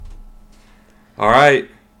All right,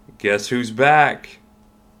 guess who's back?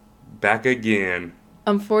 Back again.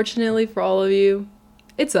 Unfortunately for all of you,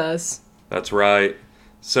 it's us. That's right.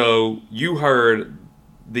 So you heard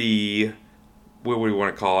what do we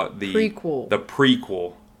want to call it? Prequel. The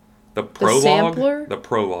prequel. The prologue? sampler? The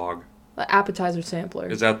prologue. The appetizer sampler.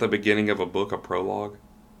 Is that the beginning of a book, a prologue?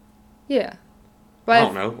 Yeah. I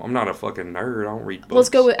don't know. I'm not a fucking nerd. I don't read books. Let's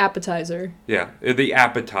go with appetizer. Yeah, the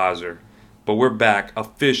appetizer. But we're back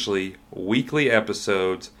officially, weekly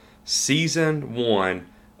episodes, season 1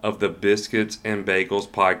 of the Biscuits and Bagels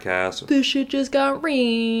podcast. This shit just got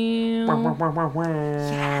real.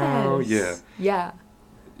 Yes. Yeah. Yeah.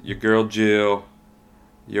 Your girl Jill,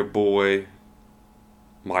 your boy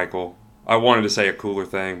Michael. I wanted to say a cooler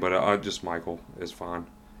thing, but just Michael is fine.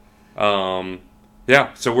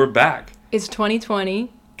 Yeah, so we're back. It's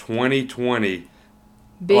 2020. 2020.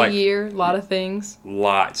 Big year, a lot of things.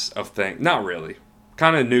 Lots of things. Not really.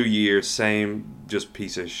 Kind of New Year, same, just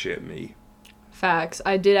piece of shit me. Facts.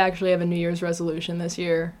 I did actually have a New Year's resolution this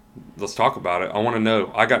year. Let's talk about it. I want to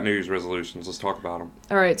know. I got New Year's resolutions. Let's talk about them.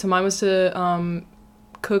 All right, so mine was to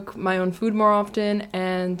cook my own food more often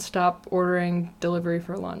and stop ordering delivery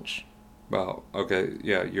for lunch. Well, okay,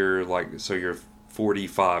 yeah, you're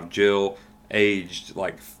 45. Jill aged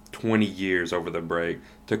 20 years over the break.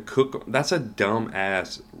 To cook, that's a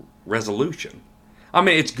dumb-ass resolution. I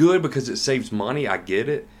mean, it's good because it saves money, I get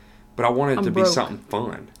it, but I want it to be something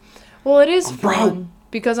fun. Well, it is fun broke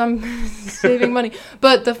because I'm saving money.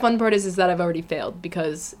 But the fun part is that I've already failed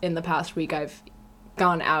because in the past week I've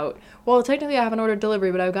gone out. Well, technically I haven't ordered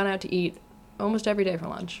delivery, but I've gone out to eat almost every day for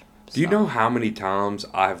lunch. So. Do you know how many times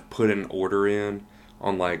I've put an order in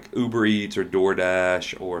on Uber Eats or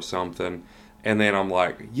DoorDash or something, and then I'm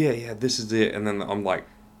like, yeah, this is it, and then I'm like,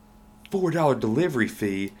 $4 delivery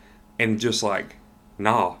fee, and just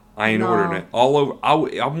nah, I ain't ordering it. All over,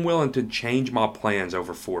 I'm willing to change my plans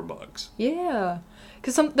over $4. Yeah,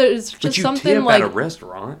 because there's just something tip at a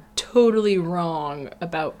restaurant. Totally wrong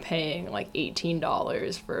about paying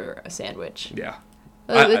 $18 for a sandwich. Yeah,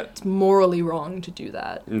 it's morally wrong to do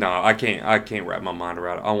that. No, I can't wrap my mind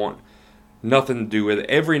around it. I want nothing to do with it.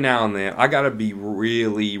 Every now and then, I gotta be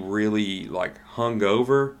really, really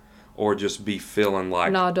hungover, or just be feeling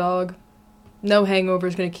like. Nah, dog. No hangover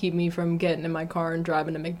is gonna keep me from getting in my car and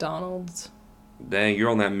driving to McDonald's. Dang,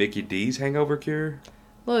 you're on that Mickey D's hangover cure?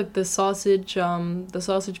 Look, the sausage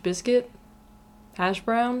biscuit, hash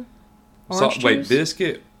brown, orange juice. Wait,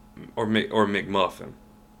 biscuit or McMuffin?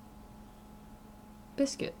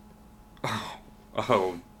 Biscuit.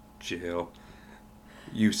 Oh, Jill,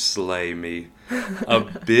 you slay me. A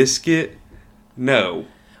biscuit? No.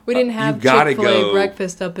 We didn't have Chick-fil-A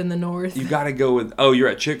breakfast up in the north. You gotta go with... Oh, you're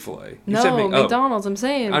at Chick-fil-A. No, McDonald's, I'm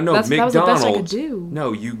saying. I know, that was the best I could do.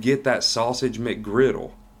 No, you get that sausage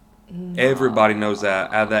McGriddle. No. Everybody knows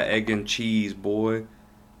that. Add that egg and cheese, boy.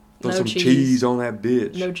 Throw some cheese on that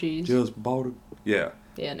bitch. No cheese. Just bought it. Yeah.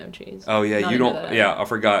 Yeah, no cheese. Oh, yeah, you don't... Yeah, I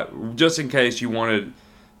forgot. Just in case you wanted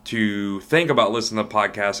to think about listening to the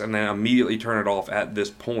podcast and then immediately turn it off at this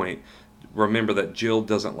point, remember that Jill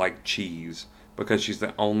doesn't like cheese. Because she's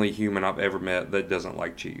the only human I've ever met that doesn't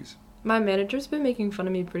like cheese. My manager's been making fun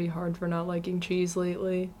of me pretty hard for not liking cheese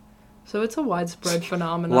lately. So it's a widespread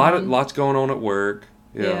phenomenon. Lots going on at work.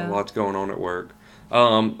 Yeah, lots going on at work.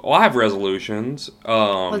 Well, I have resolutions.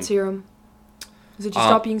 Let's hear them. Is it to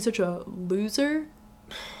stop being such a loser?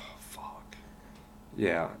 Fuck.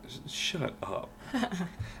 Yeah, shut up.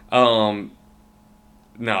 No,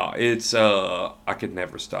 it's, I could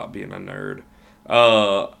never stop being a nerd.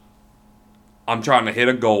 I'm trying to hit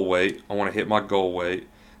a goal weight. I want to hit my goal weight.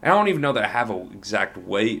 And I don't even know that I have an exact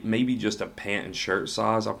weight. Maybe just a pant and shirt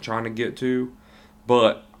size I'm trying to get to.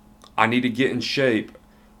 But I need to get in shape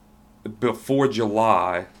before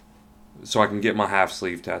July so I can get my half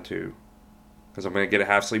sleeve tattoo. Because I'm going to get a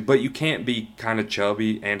half sleeve. But you can't be kind of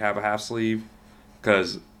chubby and have a half sleeve.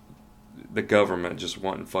 Because the government just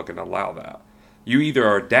wouldn't fucking allow that. You either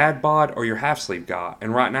are a dad bod or you're half sleeve guy.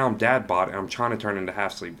 And right now I'm dad bod and I'm trying to turn into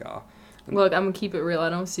half sleeve guy. Look, I'm going to keep it real. I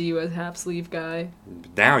don't see you as half-sleeve guy.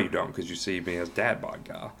 Now you don't, because you see me as dad bod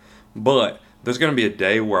guy. But there's going to be a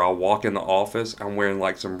day where I'll walk in the office, I'm wearing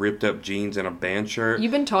some ripped-up jeans and a band shirt.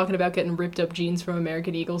 You've been talking about getting ripped-up jeans from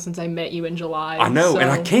American Eagle since I met you in July. I know,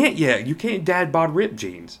 and I can't yet. You can't dad bod ripped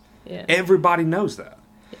jeans. Yeah. Everybody knows that.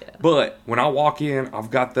 Yeah. But when I walk in, I've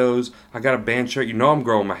got those. I got a band shirt. You know I'm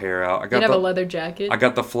growing my hair out. You have a leather jacket. I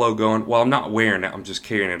got the flow going. Well, I'm not wearing it. I'm just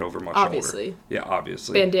carrying it over my obviously. shoulder. Yeah,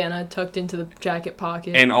 obviously. Bandana tucked into the jacket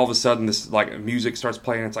pocket. And all of a sudden, this music starts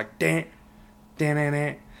playing. It's like, dan, dan, dan,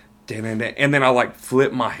 dan, dan, dan, and then I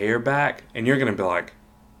flip my hair back, and you're gonna be like,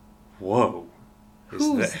 "Whoa,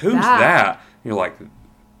 who's that?" You're like,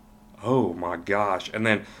 oh my gosh. And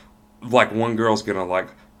then, like, one girl's gonna, like,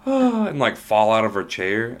 and, like, fall out of her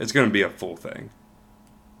chair. It's gonna be a full thing.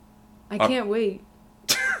 I can't wait.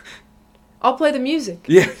 I'll play the music.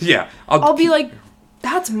 Yeah. I'll be like,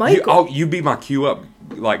 that's Michael. You be my cue up,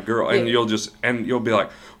 like, girl, and you'll be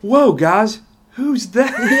like, whoa, guys, who's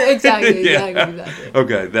that? Exactly.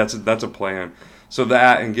 Okay, that's a plan. So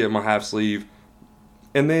that and get my half sleeve.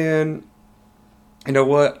 And then, you know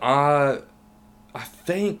what? I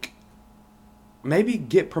think maybe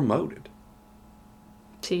get promoted.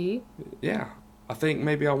 T? Yeah. I think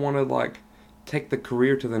maybe I want to, like, take the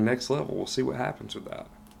career to the next level. We'll see what happens with that.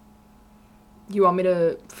 You want me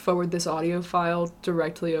to forward this audio file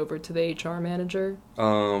directly over to the HR manager?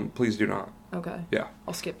 Please do not. Okay. Yeah.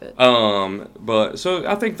 I'll skip it. But so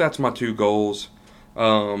I think that's my 2 goals.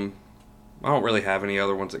 I don't really have any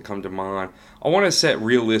other ones that come to mind. I want to set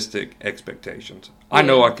realistic expectations. Yeah. I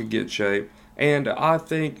know I could get in shape, and I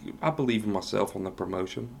believe in myself on the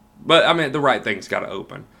promotion. But, I mean, the right thing's got to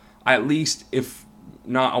open. At least, if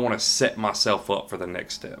not, I want to set myself up for the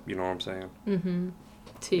next step. You know what I'm saying? Mm-hmm.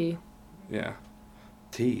 T. Yeah.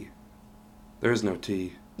 T. There is no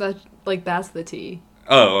T. That's the T.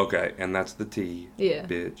 Oh, okay. And that's the T. Yeah.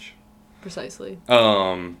 Bitch. Precisely.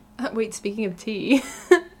 Wait, speaking of T...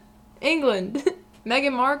 England,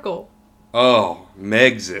 Meghan Markle. Oh,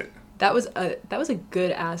 Megxit. That was a good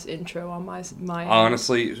ass intro on my.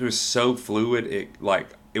 Honestly, it was so fluid.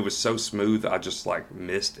 It was so smooth. I just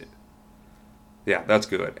missed it. Yeah, that's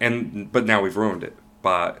good. But now we've ruined it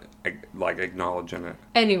by acknowledging it.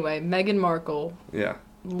 Anyway, Meghan Markle. Yeah.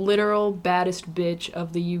 Literal baddest bitch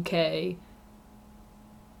of the UK.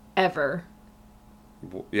 Ever.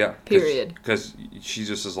 Yeah. Period. Because she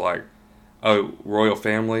just is like, oh, royal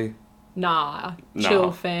family. Nah.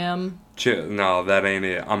 Chill, fam. Chill. No, that ain't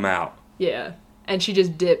it. I'm out. Yeah. And she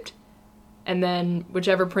just dipped. And then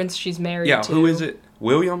whichever prince she's married to. Yeah, who is it?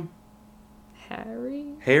 William?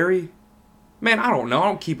 Harry? Man, I don't know. I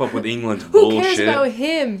don't keep up with England's bullshit. Who cares about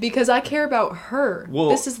him? Because I care about her. Well,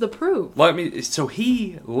 this is the proof. So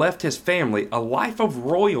he left his family a life of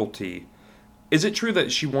royalty. Is it true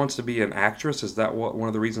that she wants to be an actress? Is that one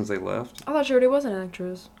of the reasons they left? I thought she already was an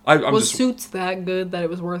actress. Was Suits that good that it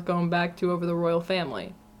was worth going back to over the royal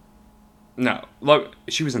family? No.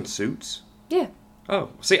 She was in Suits? Yeah.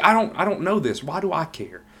 Oh. See, I don't know this. Why do I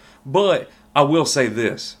care? But I will say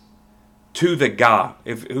this. To the guy,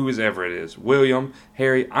 whoever it is, William,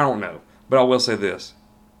 Harry, I don't know. But I will say this.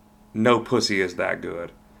 No pussy is that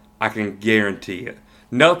good. I can guarantee it.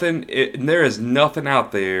 There is nothing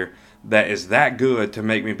out there that is that good to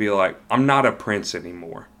make me be like, I'm not a prince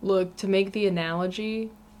anymore. Look, to make the analogy,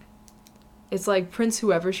 it's like Prince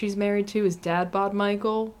whoever she's married to is dad bod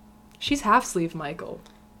Michael. She's half sleeve Michael.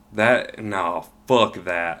 Fuck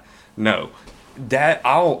that. No.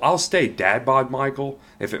 I'll stay dad bod Michael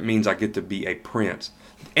if it means I get to be a prince.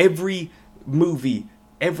 Every movie,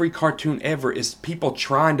 every cartoon ever is people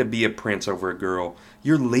trying to be a prince over a girl.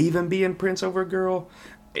 You're leaving being prince over a girl?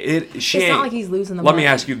 It's not like he's losing the money. Let me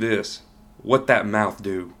ask you this. What that mouth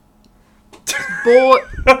do? Boy.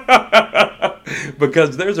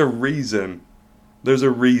 Because there's a reason. There's a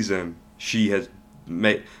reason she has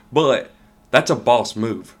made... But that's a boss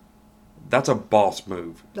move. That's a boss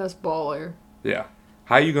move. That's baller. Yeah.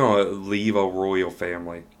 How you going to leave a royal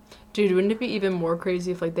family? Dude, wouldn't it be even more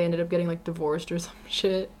crazy if they ended up getting divorced or some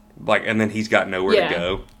shit? And then he's got nowhere to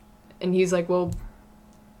go. And he's like, well...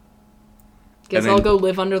 Guess I'll go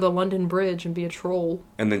live under the London Bridge and be a troll.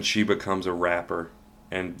 And then she becomes a rapper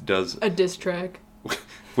and does... a diss track.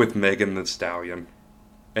 With Meghan the Stallion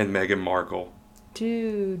and Meghan Markle.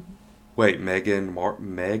 Dude. Wait, Meg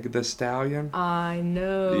the Stallion? I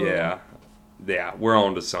know. Yeah, we're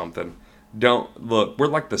on to something. We're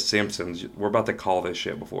like the Simpsons. We're about to call this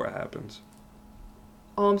shit before it happens.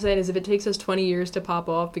 All I'm saying is if it takes us 20 years to pop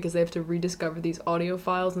off because they have to rediscover these audio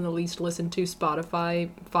files and the least listened to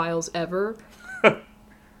Spotify files ever...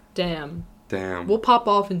 Damn. We'll pop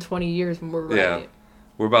off in 20 years when we're right. Yeah.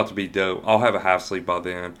 We're about to be dope. I'll have a half sleeve by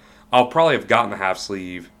then. I'll probably have gotten the half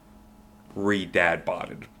sleeve re-dad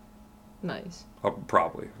botted. Nice.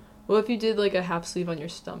 Probably. Well, if you did a half sleeve on your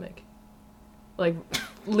stomach.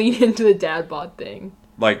 Lean into the dad bod thing.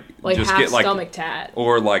 Just half get stomach tat.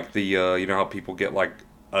 Or the, you know how people get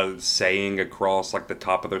a saying across the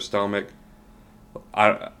top of their stomach?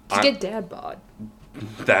 Get dad bod.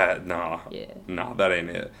 Nah, that ain't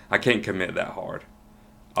it. I can't commit that hard.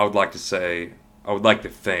 I would like to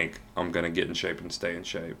think I'm going to get in shape and stay in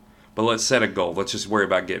shape. But let's set a goal. Let's just worry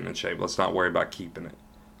about getting in shape. Let's not worry about keeping it.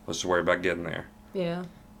 Let's just worry about getting there. Yeah.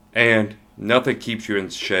 And nothing keeps you in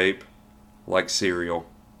shape like cereal.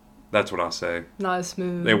 That's what I say. Not as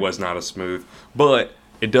smooth. It was not as smooth. But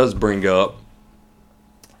it does bring up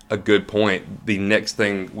a good point. The next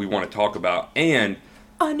thing we want to talk about. And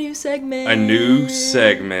a new segment.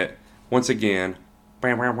 Once again.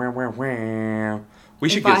 If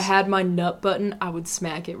I had my nut button, I would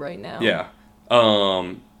smack it right now. Yeah.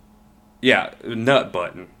 Yeah, nut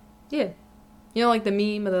button. Yeah. You know, like the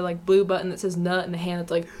meme of the like blue button that says nut and the hand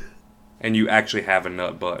that's like... And you actually have a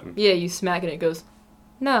nut button. Yeah, you smack it and it goes,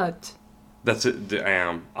 nut. That's it.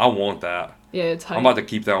 Damn. I want that. Yeah, it's hype. I'm about to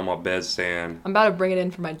keep that on my bedstand. I'm about to bring it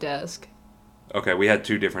in for my desk. Okay, we had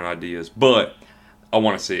 2 different ideas, but I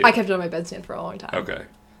want to see it. I kept it on my bedstand for a long time. Okay.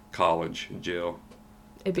 College, Jill.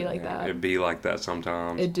 It'd be like that. It'd be like that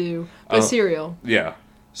sometimes. It do. But cereal. Yeah.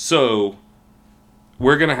 So,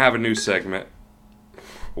 we're going to have a new segment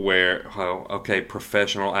where,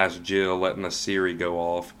 professional ass Jill letting the Siri go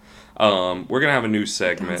off. We're going to have a new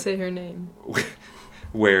segment. Can't say her name.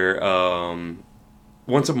 Where,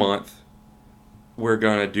 once a month, we're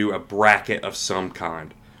going to do a bracket of some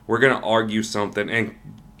kind. We're going to argue something and...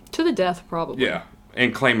 To the death, probably. Yeah.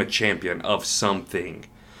 And claim a champion of something.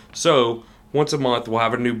 So, once a month, we'll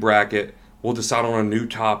have a new bracket. We'll decide on a new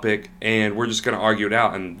topic, and we're just going to argue it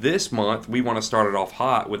out. And this month, we want to start it off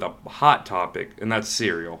hot with a hot topic, and that's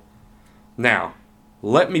cereal. Now,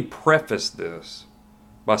 let me preface this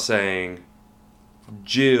by saying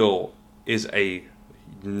Jill is a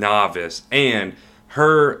novice, and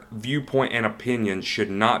her viewpoint and opinion should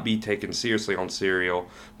not be taken seriously on cereal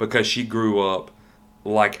because she grew up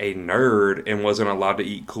like a nerd and wasn't allowed to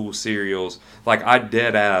eat cool cereals. Like, I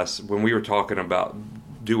dead ass, when we were talking about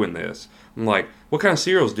doing this, I'm like, what kind of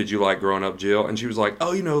cereals did you like growing up, Jill? And she was like,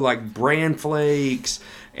 oh, like Bran Flakes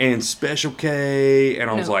and Special K. And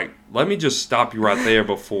I was like, let me just stop you right there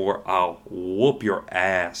before I'll whoop your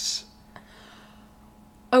ass.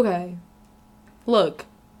 Okay. Look.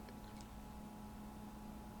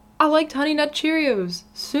 I liked Honey Nut Cheerios.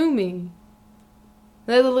 Sue me.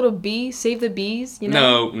 They're the little bees, save the bees, you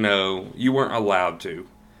know? No, you weren't allowed to.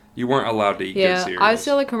 You weren't allowed to eat good cereals. Yeah, I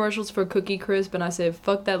saw the commercials for Cookie Crisp, and I said,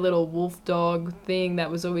 fuck that little wolf dog thing that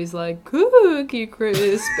was always like, Cookie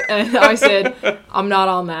Crisp. And I said, I'm not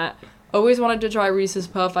on that. Always wanted to try Reese's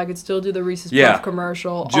Puff. I could still do the Reese's Puff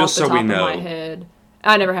commercial just off the so top we know. of my head.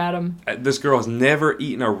 I never had them. This girl has never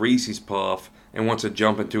eaten a Reese's Puff and wants to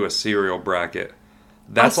jump into a cereal bracket.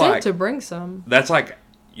 That's I said to bring some. That's like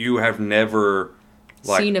you have never...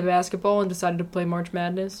 seen a basketball and decided to play March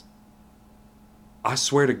Madness? I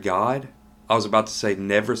swear to God, I was about to say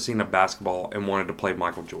never seen a basketball and wanted to play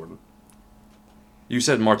Michael Jordan. You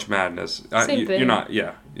said March Madness. Same thing. You're not,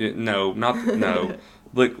 yeah. No.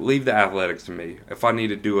 Look, leave the athletics to me. If I need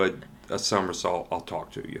to do a somersault, I'll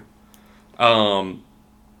talk to you.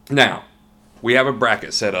 Now, we have a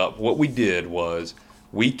bracket set up. What we did was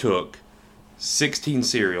we took 16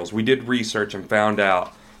 cereals. We did research and found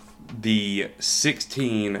out the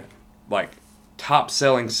 16 top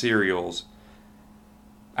selling cereals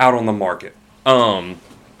out on the market. We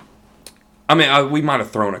might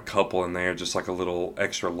have thrown a couple in there, just like a little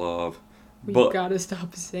extra love. We gotta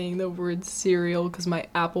stop saying the word cereal because my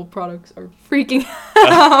Apple products are freaking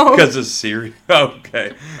out. Because of cereal?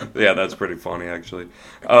 Okay. Yeah, that's pretty funny, actually.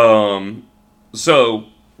 So,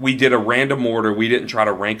 we did a random order. We didn't try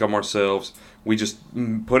to rank them ourselves. We just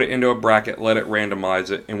put it into a bracket, let it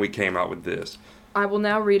randomize it, and we came out with this. I will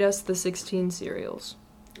now read us the 16 cereals.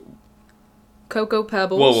 Cocoa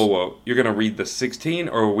Pebbles. Whoa. You're going to read the 16,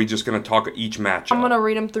 or are we just going to talk each matchup? I'm going to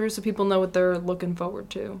read them through so people know what they're looking forward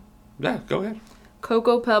to. Yeah, go ahead.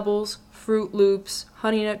 Cocoa Pebbles, Fruit Loops,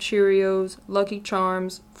 Honey Nut Cheerios, Lucky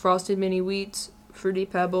Charms, Frosted Mini Wheats, Fruity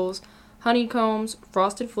Pebbles, Honeycombs,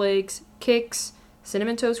 Frosted Flakes, Kix,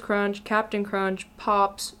 Cinnamon Toast Crunch, Captain Crunch,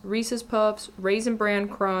 Pops, Reese's Puffs, Raisin Bran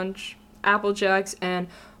Crunch, Apple Jacks, and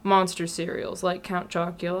Monster cereals like Count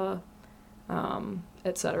Chocula,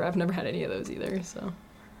 etc. I've never had any of those either, so.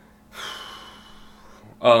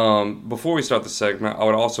 Before we start the segment, I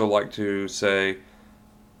would also like to say,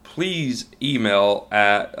 please email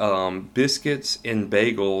at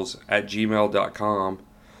biscuitsandbagels@gmail.com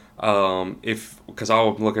because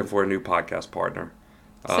I'm looking for a new podcast partner.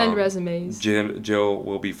 Send resumes. Jill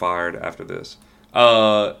will be fired after this.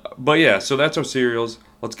 But yeah, so that's our cereals.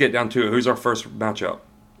 Let's get down to it. Who's our first matchup?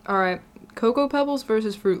 All right. Cocoa Pebbles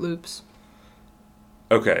versus Fruit Loops.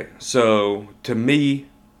 Okay, so to me...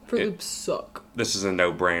 Fruit Loops suck. This is a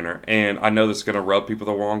no-brainer. And I know this is going to rub people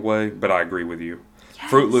the wrong way, but I agree with you.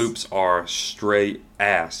 Yes. Fruit Loops are straight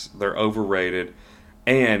ass. They're overrated.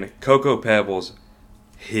 And Cocoa Pebbles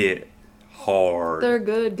hit hard. They're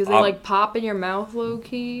good because they pop in your mouth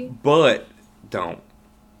low-key. But don't.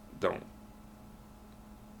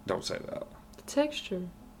 Don't say that. The texture.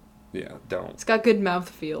 Yeah, don't. It's got good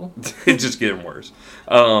mouthfeel. It's just getting worse.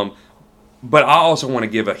 But I also want to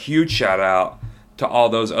give a huge shout out to all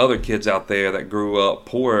those other kids out there that grew up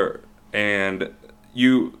poor. And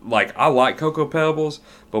I like Cocoa Pebbles,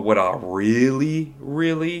 but what I really,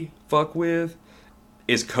 really fuck with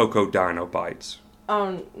is Cocoa Dino Bites. I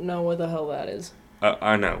don't know what the hell that is.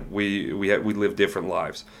 I know. We live different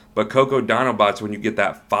lives. But Cocoa Dino Bites, when you get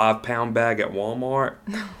that 5-pound bag at Walmart,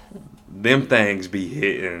 them things be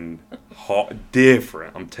hitting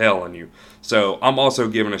different, I'm telling you. So I'm also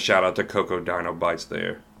giving a shout out to Cocoa Dino Bites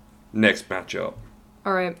there. Next matchup.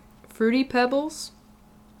 All right. Fruity Pebbles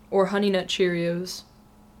or Honey Nut Cheerios?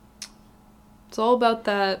 It's all about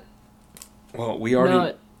that. Well, we already...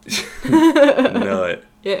 Nut. Nut.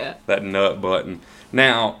 Yeah. That nut button.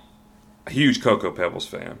 Now, a huge Cocoa Pebbles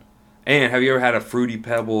fan. And have you ever had a Fruity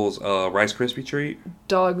Pebbles Rice Krispie treat?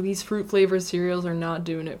 Dog, these fruit flavored cereals are not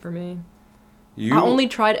doing it for me. I only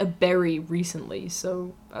tried a berry recently,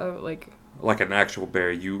 so like an actual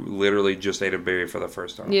berry. You literally just ate a berry for the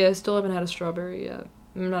first time. Yeah, I still haven't had a strawberry yet.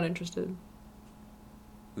 I'm not interested.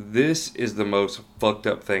 This is the most fucked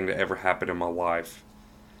up thing that ever happened in my life.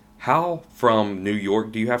 How from New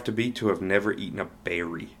York do you have to be to have never eaten a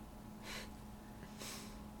berry?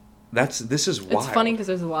 This is wild. It's funny because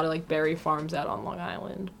there's a lot of berry farms out on Long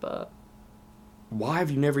Island, but... Why have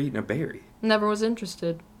you never eaten a berry? Never was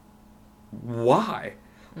interested. Why?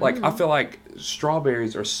 I feel like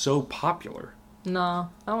strawberries are so popular. Nah,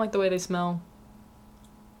 I don't like the way they smell.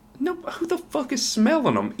 No, who the fuck is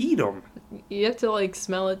smelling them? Eat them. You have to,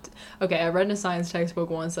 smell it. Okay, I read in a science textbook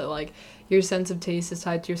once that, your sense of taste is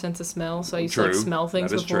tied to your sense of smell. So I used to, smell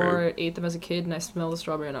things before I ate them as a kid, and I smelled the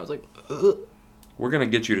strawberry, and I was like, ugh. We're going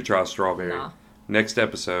to get you to try a strawberry. Nah. Next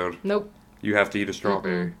episode. Nope. You have to eat a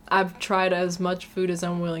strawberry. Mm-mm. I've tried as much food as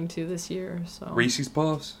I'm willing to this year, so... Reese's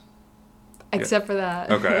Puffs? Except for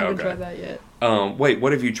that. Okay, I haven't tried that yet. Wait,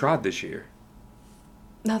 what have you tried this year?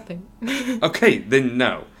 Nothing. Okay, then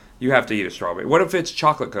no. You have to eat a strawberry. What if it's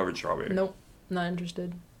chocolate-covered strawberry? Nope. Not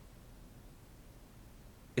interested.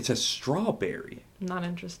 It's a strawberry. Not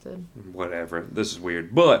interested. Whatever. This is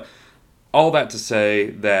weird. But all that to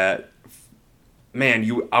say that, man,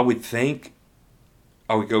 I would think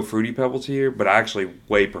I would go Fruity Pebbles here, but I actually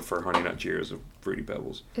way prefer Honey Nut Cheerios of Fruity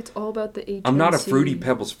Pebbles. It's all about the HNC. I'm not a Fruity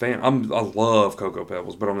Pebbles fan. I love Cocoa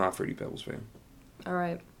Pebbles, but I'm not a Fruity Pebbles fan. All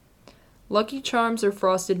right. Lucky Charms or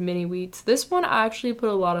Frosted Mini Wheats. This one I actually put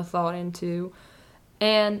a lot of thought into,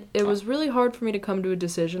 and it was really hard for me to come to a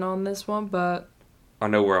decision on this one, but... I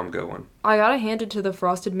know where I'm going. I gotta hand it to the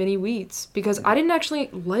Frosted Mini Wheats, because I didn't actually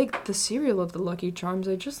like the cereal of the Lucky Charms.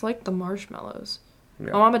 I just liked the marshmallows.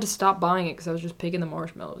 Yeah. My mom had to stop buying it because I was just picking the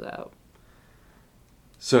marshmallows out.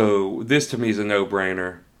 So, this to me is a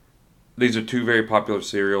no-brainer. These are two very popular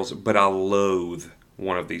cereals, but I loathe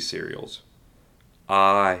one of these cereals.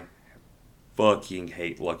 I fucking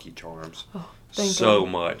hate Lucky Charms so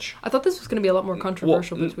much. I thought this was going to be a lot more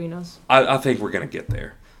controversial between us. I think we're going to get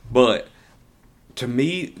there. But to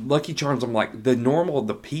me, Lucky Charms, I'm like,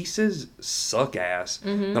 the pieces suck ass.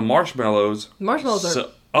 Mm-hmm. The marshmallows are...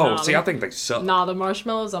 I think they suck. Nah, the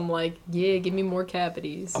marshmallows, I'm like, yeah, give me more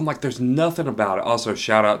cavities. I'm like, there's nothing about it. Also,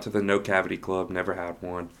 shout out to the No Cavity Club. Never had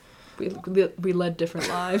one. We led different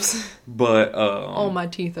lives. But, all my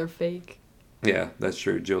teeth are fake. Yeah, that's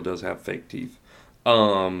true. Jill does have fake teeth.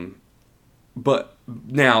 But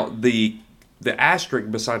now, the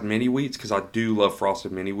asterisk beside Mini Wheats, because I do love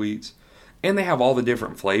Frosted Mini Wheats, and they have all the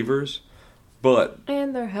different flavors,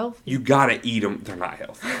 and they're healthy. You gotta eat them. They're not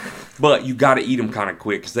healthy. But you gotta eat them kind of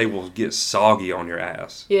quick, because they will get soggy on your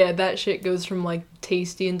ass. Yeah, that shit goes from,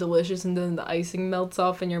 tasty and delicious, and then the icing melts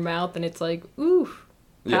off in your mouth, and it's like, ooh,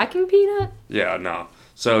 packing peanut? Yeah, no.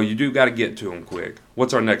 So you do gotta get to them quick.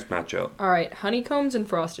 What's our next matchup? All right, honeycombs and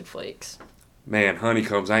Frosted Flakes. Man,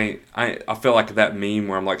 honeycombs. I feel like that meme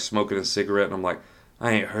where I'm smoking a cigarette and I'm like,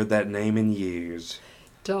 I ain't heard that name in years.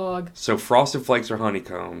 Dog. So Frosted Flakes or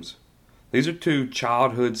honeycombs. These are two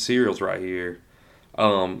childhood cereals right here.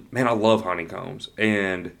 Man, I love honeycombs.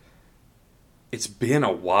 And it's been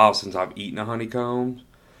a while since I've eaten a honeycomb.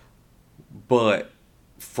 But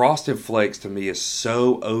Frosted Flakes to me is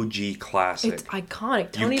so OG classic. It's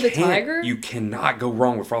iconic. Tony the Tiger? You cannot go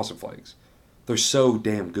wrong with Frosted Flakes. They're so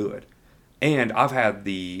damn good. And I've had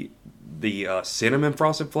the cinnamon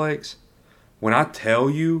Frosted Flakes. When I tell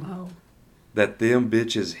you that them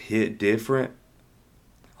bitches hit different,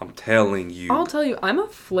 I'm telling you. I'll tell you, I'm a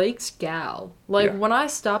flakes gal. When I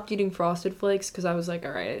stopped eating Frosted Flakes, because I was like,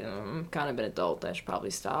 all right, I'm kind of an adult, I should probably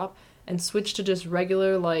stop, and switched to just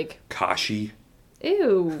regular, Kashi.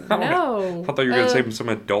 Ew, no. I thought you were going to say some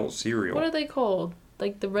adult cereal. What are they called?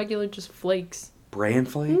 like the regular just flakes. Bran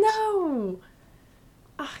flakes? No!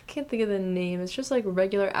 I can't think of the name. It's just like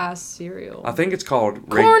regular ass cereal. I think it's called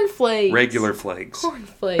cornflakes. Regular flakes.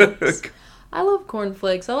 Cornflakes. I love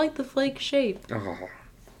cornflakes. I like the flake shape. Oh.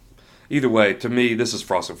 Either way, to me, this is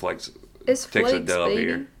Frosted Flakes. It's Takes flakes, a dub baby.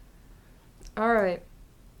 here. All right.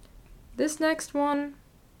 This next one,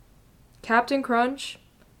 Captain Crunch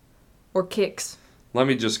or Kix? Let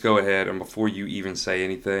me just go ahead, and before you even say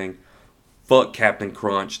anything, fuck Captain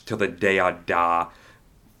Crunch till the day I die.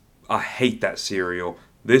 I hate that cereal.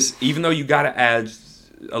 This, even though you got to add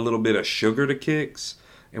a little bit of sugar to Kix,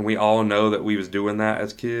 and we all know that we was doing that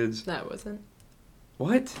as kids. No, I wasn't.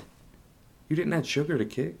 What? You didn't add sugar to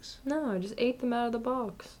Kix? No, I just ate them out of the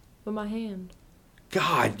box with my hand.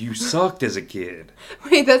 God, you sucked as a kid.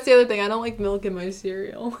 Wait, that's the other thing. I don't like milk in my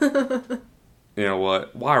cereal. You know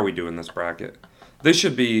what? Why are we doing this bracket? This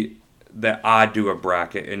should be that I do a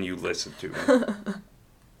bracket and you listen to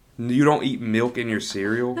me. You don't eat milk in your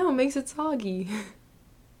cereal? No, it makes it soggy.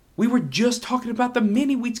 We were just talking about the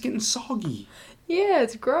mini wheats getting soggy. Yeah,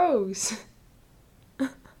 it's gross.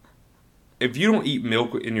 If you don't eat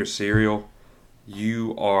milk in your cereal,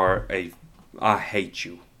 you are I hate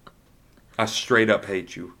you. I straight up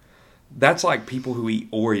hate you. That's like people who eat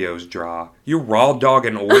Oreos dry. You're raw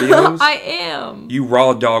dogging Oreos? I am. You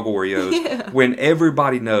raw dog Oreos. Yeah. When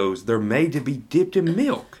everybody knows they're made to be dipped in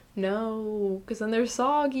milk. No, because then they're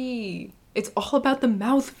soggy. It's all about the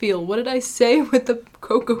mouthfeel. What did I say with the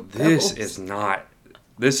Cocoa Pebbles?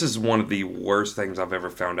 This is one of the worst things I've ever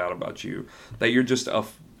found out about you. That you're just a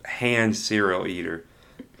hand cereal eater.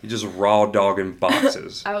 You're just raw dogging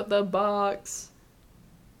boxes. Out the box.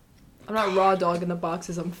 I'm not raw dogging the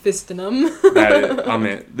boxes, I'm fisting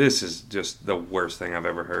them. This is just the worst thing I've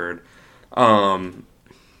ever heard.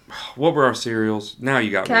 What were our cereals? Now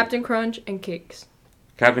you got Captain Crunch and Kix.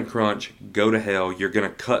 Captain Crunch, go to hell. You're going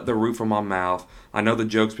to cut the roof of my mouth. I know the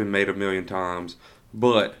joke's been made a million times,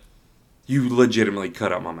 but you legitimately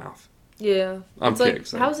cut out my mouth. Yeah. I'm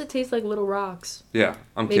Kix. How does it taste like Little Rocks? Yeah,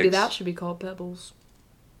 I'm Kix. Maybe that should be called Pebbles.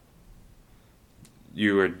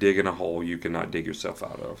 You are digging a hole you cannot dig yourself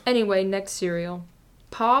out of. Anyway, next cereal.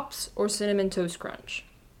 Pops or Cinnamon Toast Crunch?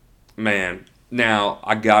 Man, now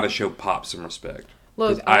I gotta show Pops some respect.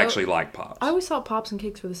 Look, I actually like Pops. I always thought Pops and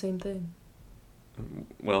Kix were the same thing.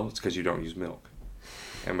 Well, it's because you don't use milk.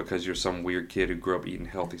 And because you're some weird kid who grew up eating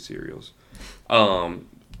healthy cereals.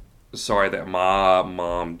 Sorry that my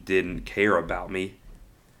mom didn't care about me.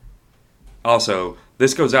 Also,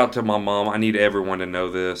 this goes out to my mom. I need everyone to know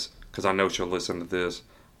this, because I know she'll listen to this.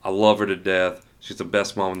 I love her to death. She's the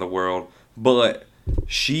best mom in the world. But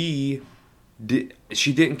she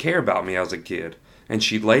didn't care about me as a kid. And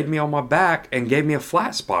she laid me on my back and gave me a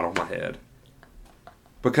flat spot on my head.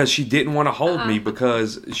 Because she didn't want to hold me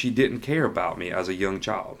because she didn't care about me as a young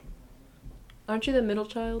child. Aren't you the middle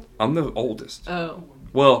child? I'm the oldest. Oh.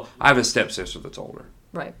 Well, I have a stepsister that's older.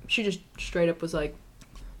 Right. She just straight up was like,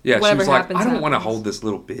 yeah, she was like, I don't want to happens. hold this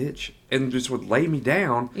little bitch. And just would lay me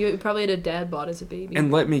down. You probably had a dad bod as a baby.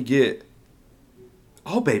 And let me get...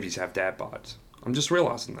 All babies have dad bods. I'm just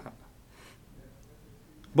realizing that.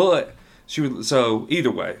 But, she would... So,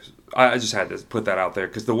 either way, I just had to put that out there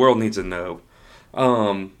because the world needs to know.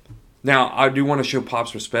 Now, I do want to show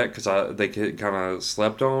Pops respect because they kind of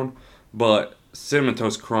slept on. But Cinnamon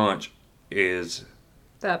Toast Crunch is...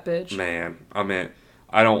 That bitch. Man,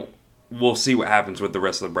 I don't... We'll see what happens with the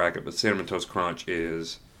rest of the bracket, but Cinnamon Toast Crunch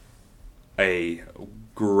is a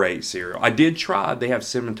great cereal. I did try. They have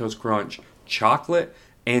Cinnamon Toast Crunch chocolate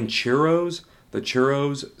and churros. The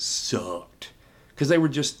churros sucked because they were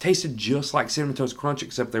tasted just like Cinnamon Toast Crunch,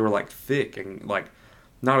 except they were like thick and like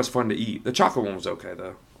not as fun to eat. The chocolate one was okay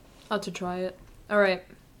though. I'll have to try it. All right.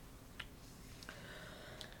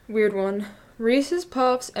 Weird one. Reese's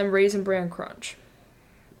Puffs and Raisin Bran Crunch.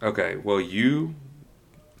 Okay, well you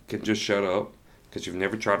can just shut up because you've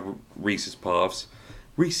never tried Reese's Puffs.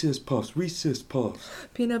 Reese's Puffs, Reese's Puffs.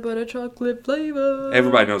 Peanut butter chocolate flavor.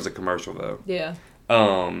 Everybody knows the commercial though. Yeah.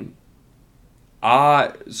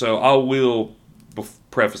 I will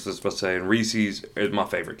preface this by saying Reese's is my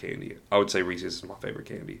favorite candy. I would say Reese's is my favorite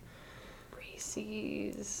candy.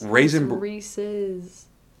 Reese's. Reese's.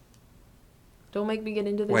 Don't make me get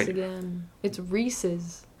into this again. It's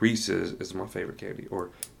Reese's. Reese's is my favorite candy. Or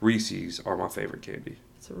Reese's are my favorite candy.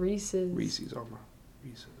 It's Reese's. Reese's are my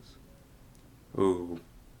Reese's. Ooh.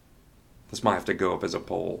 This might have to go up as a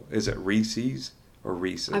poll. Is it Reese's or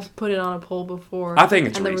Reese's? I've put it on a poll before. I think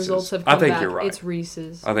it's and Reese's. The results have come back. You're right. It's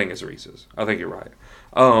Reese's. I think it's Reese's. I think you're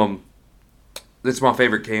right. It's my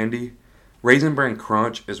favorite candy. Raisin Bran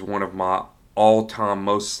Crunch is one of my all-time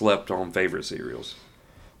most slept-on favorite cereals.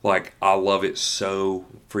 Like, I love it so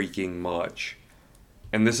freaking much.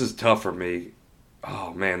 And this is tough for me.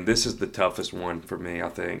 Oh, man, this is the toughest one for me, I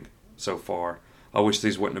think, so far. I wish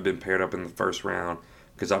these wouldn't have been paired up in the first round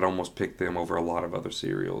because I'd almost picked them over a lot of other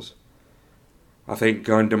cereals. I think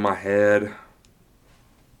gun to my head,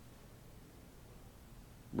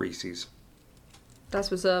 Reese's.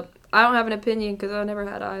 That's what's up. I don't have an opinion because I never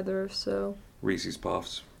had either, so. Reese's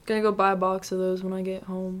Puffs. Gonna go buy a box of those when I get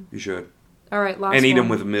home. You should. All right, last one. And eat them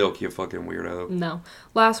with milk, you fucking weirdo. No.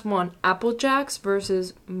 Last one. Apple Jacks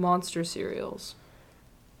versus Monster cereals.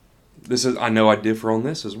 I know I differ on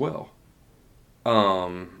this as well.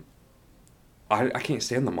 I can't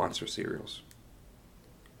stand the Monster cereals.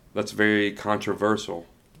 That's very controversial.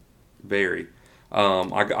 Very.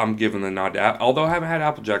 I'm giving the nod to although I haven't had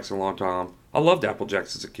Apple Jacks in a long time. I loved Apple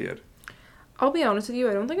Jacks as a kid. I'll be honest with you,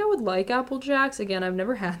 I don't think I would like Apple Jacks. Again, I've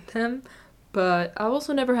never had them. But I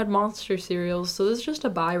also never had Monster cereals, so this is just a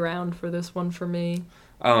buy round for this one for me.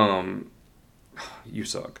 You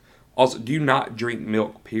suck. Also, do you not drink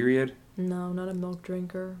milk, period? No, not a milk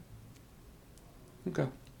drinker. Okay.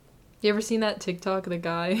 You ever seen that TikTok of the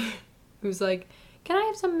guy who's like, can I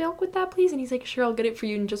have some milk with that, please? And he's like, sure, I'll get it for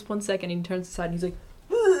you in just 1 second. And he turns aside and he's like,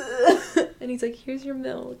 and he's like, here's your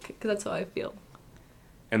milk. Because that's how I feel.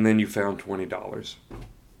 And then you found $20.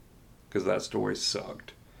 Because that story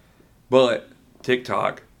sucked. But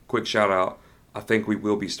TikTok, quick shout out. I think we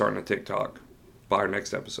will be starting a TikTok by our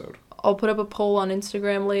next episode. I'll put up a poll on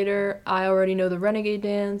Instagram later. I already know the Renegade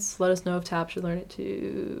dance. Let us know if Tap should learn it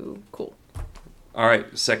too. Cool. All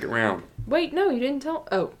right, second round. Wait, no, you didn't tell.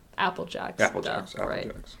 Oh, Apple Jacks. Apple Jacks.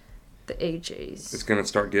 The AJs. It's going to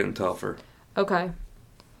start getting tougher. Okay.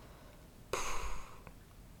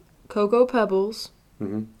 Cocoa Pebbles.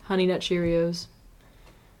 Mm-hmm. Honey Nut Cheerios.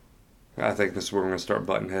 I think this is where we're going to start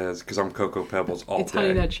butting heads because I'm Cocoa Pebbles all it's day.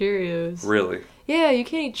 Honey Nut Cheerios. Really? Yeah, you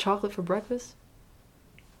can't eat chocolate for breakfast.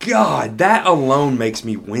 God, that alone makes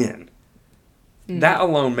me win. That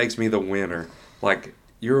alone makes me the winner. Like,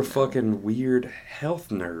 you're a fucking weird health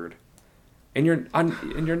nerd. And you're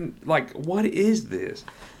like, what is this?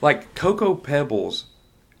 Like, Cocoa Pebbles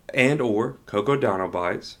and or Cocoa Dino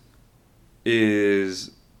Bites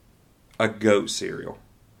is a goat cereal.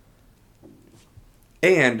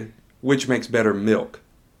 And which makes better milk?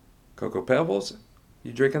 Cocoa Pebbles?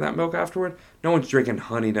 You drinking that milk afterward? No one's drinking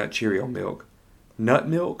Honey Nut Cheerio milk. Nut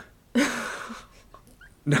milk?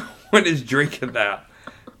 No one is drinking that.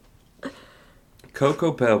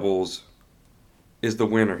 Cocoa Pebbles is the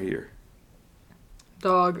winner here.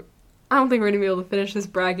 Dog, I don't think we're going to be able to finish this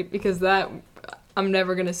bracket because I'm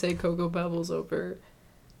never going to say Cocoa Pebbles over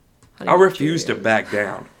Honey I Nut refuse Cheerios. to back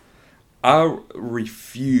down. I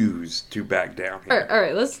refuse to back down here. All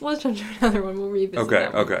right, let's jump to another one. We'll revisit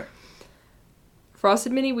that one. Okay.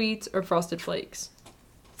 Frosted Mini Wheats or Frosted Flakes?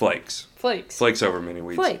 Flakes. Flakes over Mini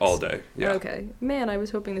Wheats Flakes. all day. Yeah. Okay. Man, I was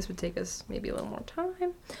hoping this would take us maybe a little more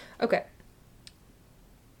time. Okay.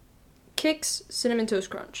 Kix Cinnamon Toast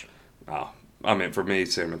Crunch. Oh, I mean, for me,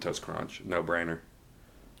 Cinnamon Toast Crunch. No brainer.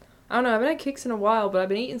 I don't know. I haven't had Kix in a while, but I've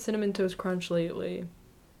been eating Cinnamon Toast Crunch lately.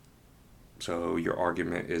 So your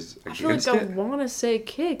argument is I against feel like it? I want to say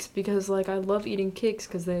Kix because, like, I love eating Kix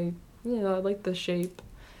because they, I like the shape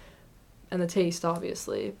and the taste,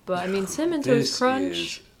 obviously. But, I mean, Cinnamon Toast Crunch...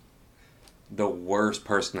 Is the worst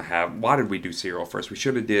person to have. Why did we do cereal first? We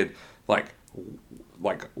should have did, like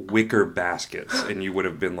wicker baskets, and you would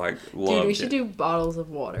have been, like, loved Dude, we should it. do bottles of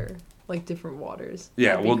water. Like, different waters.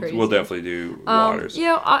 Yeah, That'd be crazy. we'll definitely do waters.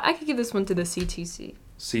 I could give this one to the CTC.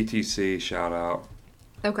 CTC, shout out.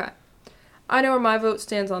 Okay. I know where my vote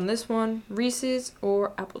stands on this one. Reese's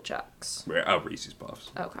or Apple Jacks? Reese's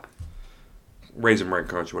Puffs. Okay. Raisin Bran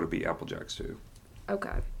Crunch would have beat Apple Jacks, too.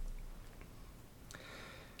 Okay.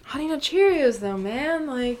 Honey Nut Cheerios, though, man.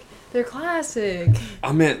 Like, they're classic.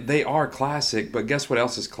 I mean, they are classic, but guess what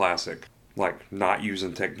else is classic? Like, not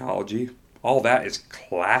using technology. All that is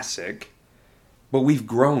classic. But we've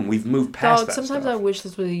grown. We've moved past that sometimes stuff. I wish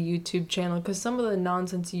this was a YouTube channel, because some of the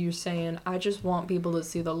nonsense you're saying, I just want people to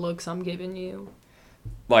see the looks I'm giving you.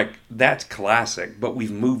 Like, that's classic, but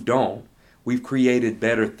we've moved on. We've created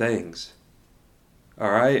better things.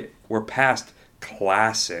 All right? We're past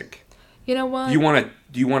classic. You know what? Do you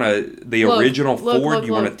want the original Ford?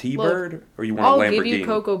 You want a T-Bird? Or you want a Lamborghini? I'll give you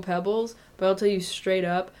Cocoa Pebbles, but I'll tell you straight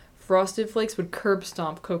up, Frosted Flakes would curb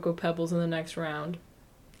stomp Cocoa Pebbles in the next round.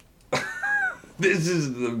 This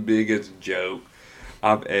is the biggest joke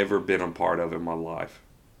I've ever been a part of in my life.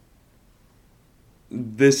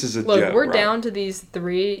 This is a joke. Look, we're right? down to these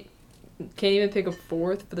three. Can't even pick a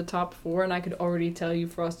fourth for the top four, and I could already tell you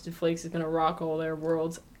Frosted Flakes is going to rock all their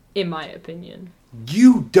worlds, in my opinion.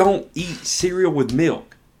 You don't eat cereal with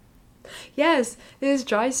milk. Yes, it is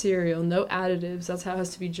dry cereal, no additives. That's how it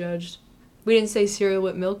has to be judged. We didn't say cereal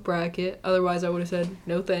with milk bracket, otherwise I would have said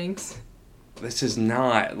no thanks. This is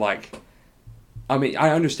not like... I mean, I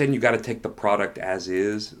understand you got to take the product as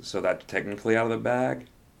is, so that's technically out of the bag.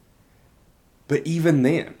 But even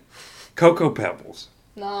then, Cocoa Pebbles.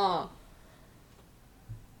 Nah.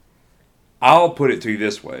 I'll put it to you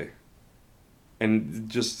this way. And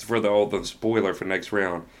just for the spoiler for next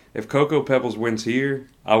round, if Cocoa Pebbles wins here,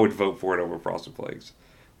 I would vote for it over Frosted Flakes.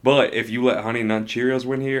 But if you let Honey Nut Cheerios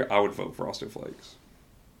win here, I would vote Frosted Flakes.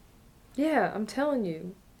 Yeah, I'm telling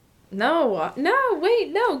you. No,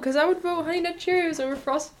 because I would vote Honey Nut Cheerios over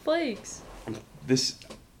Frosted Flakes.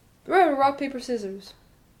 We're rock, paper, scissors.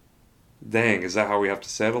 Dang, is that how we have to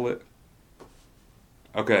settle it?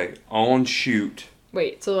 Okay, on shoot.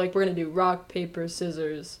 Wait, so like we're going to do rock, paper,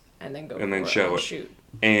 scissors, and then go and then show it. Shoot.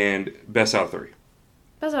 And best out of 3.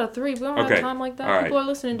 Best out of 3? We don't have time like that. All People right. are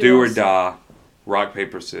listening to Do us. or die. Rock,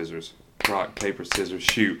 paper, scissors. Rock, paper, scissors,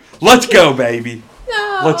 shoot. Let's go, baby.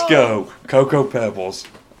 No. Let's go. Cocoa Pebbles.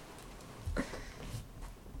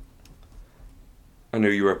 I knew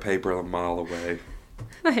you were a paper a mile away.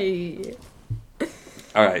 Hey.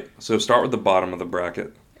 All right, so start with the bottom of the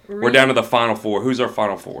bracket. We're down to the final 4. Who's our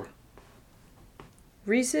final 4?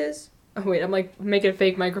 Reese's. Oh, wait, I'm like making a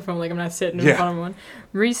fake microphone like I'm not sitting in front of one.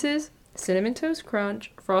 Reese's, Cinnamon Toast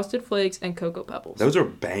Crunch, Frosted Flakes, and Cocoa Pebbles. Those are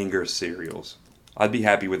banger cereals. I'd be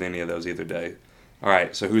happy with any of those either day. All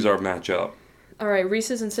right, so who's our matchup? All right,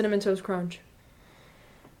 Reese's and Cinnamon Toast Crunch.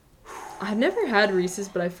 I've never had Reese's,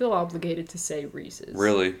 but I feel obligated to say Reese's.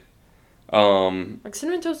 Really? Like,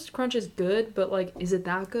 Cinnamon Toast Crunch is good, but, like, is it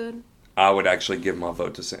that good? I would actually give my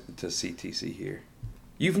vote to CTC here.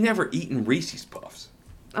 You've never eaten Reese's Puffs.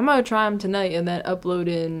 I'm going to try them tonight and then upload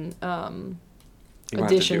in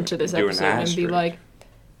addition to this episode and be like,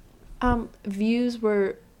 views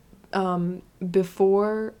were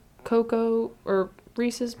before Cocoa or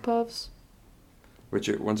Reese's Puffs.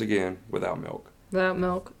 Richard, once again, without milk. Without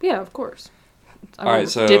milk? Yeah, of course. I All right,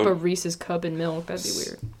 so dip a Reese's cup in milk. That'd be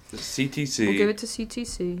weird. CTC. We'll give it to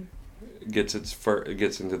CTC.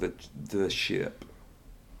 Gets into the ship.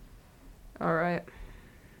 All right.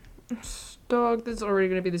 Dog, this is already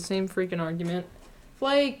going to be the same freaking argument.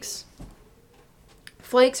 Flakes.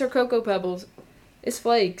 Flakes or Cocoa Pebbles? It's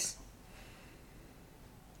Flakes.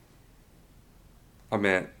 I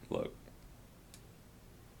mean, look.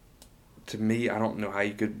 To me, I don't know how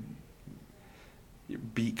you could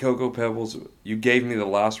beat Cocoa Pebbles. You gave me the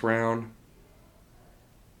last round.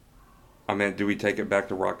 I mean, do we take it back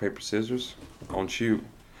to rock, paper, scissors? On shoot.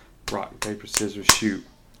 Rock, paper, scissors, shoot.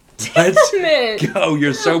 Let's go.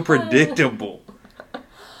 You're so predictable.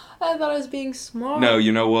 I thought I was being smart. No,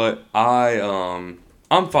 you know what? I'm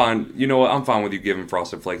fine. You know what? I'm fine with you giving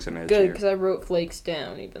Frosted Flakes an edge. Good, because I wrote Flakes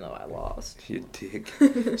down, even though I lost. You dick.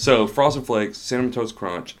 So, Frosted Flakes, Cinnamon Toast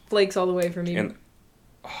Crunch. Flakes all the way for me. And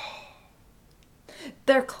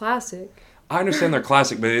they're classic. I understand they're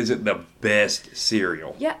classic, but is it the best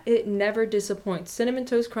cereal? Yeah, it never disappoints. Cinnamon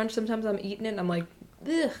Toast Crunch, sometimes I'm eating it and I'm like,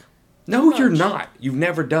 ugh. No, you're not. You've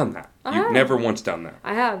never done that. You've never once done that.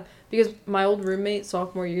 I have. Because my old roommate,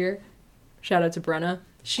 sophomore year, shout out to Brenna,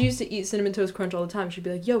 she used to eat Cinnamon Toast Crunch all the time. She'd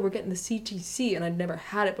be like, yo, we're getting the CTC, and I'd never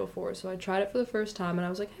had it before. So I tried it for the first time, and I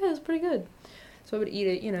was like, hey, it's pretty good. So I would eat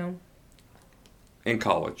it, In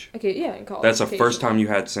college. Okay, yeah, in college. That's the first time you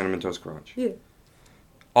had Cinnamon Toast Crunch. Yeah.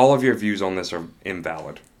 All of your views on this are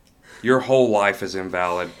invalid. Your whole life is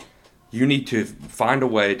invalid. You need to find a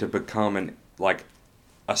way to become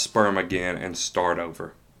a sperm again and start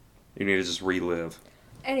over. You need to just relive.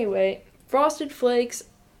 Anyway, Frosted Flakes,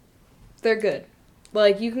 they're good.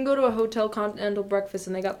 Like, you can go to a hotel continental breakfast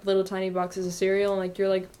and they got little tiny boxes of cereal and you're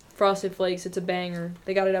like, Frosted Flakes, it's a banger.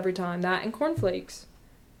 They got it every time. That and Corn Flakes.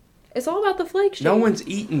 It's all about the flake shape. No one's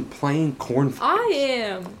eating plain corn flakes. I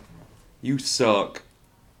am. You suck.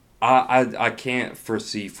 I can't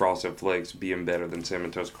foresee Frosted Flakes being better than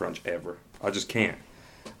Cinnamon Toast Crunch ever. I just can't.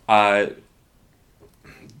 It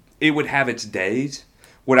would have its days.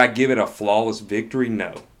 Would I give it a flawless victory?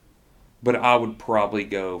 No. But I would probably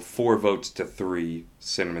go 4 votes to 3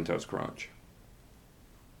 Cinnamon Toast Crunch.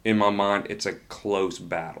 In my mind, it's a close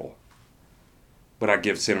battle. But I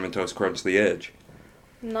give Cinnamon Toast Crunch the edge.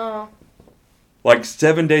 No. Like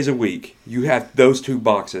 7 days a week, you have those 2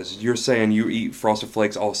 boxes. You're saying you eat Frosted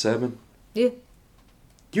Flakes all 7? Yeah.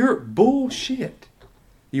 You're bullshit.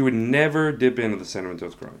 You would never dip into the Cinnamon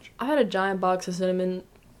Toast Crunch. I had a giant box of Cinnamon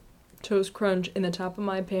Toast Crunch in the top of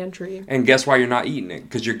my pantry. And guess why you're not eating it?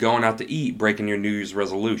 Because you're going out to eat, breaking your New Year's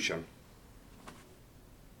resolution.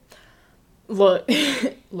 Look.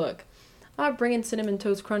 I bring in Cinnamon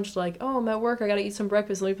Toast Crunch like, oh, I'm at work, I gotta eat some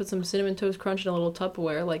breakfast, let me put some Cinnamon Toast Crunch in a little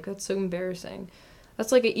Tupperware. Like, that's so embarrassing.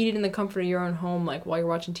 That's like eat it in the comfort of your own home, like, while you're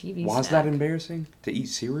watching TV. Why is that embarrassing? To eat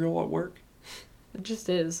cereal at work? It just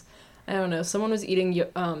is. I don't know. Someone was eating,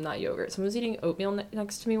 not yogurt. Someone was eating oatmeal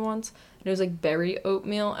next to me once, and it was like berry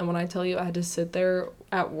oatmeal. And when I tell you, I had to sit there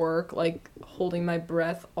at work, like holding my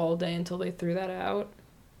breath all day until they threw that out.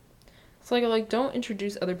 It's like don't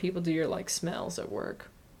introduce other people to your like smells at work.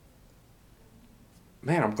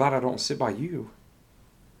 Man, I'm glad I don't sit by you.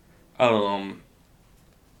 Well,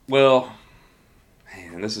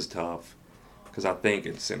 man, this is tough because I think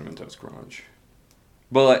it's Cinnamon Toast Crunch,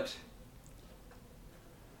 but.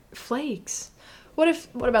 Flakes. What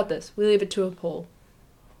about this? We leave it to a poll.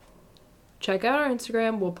 Check out our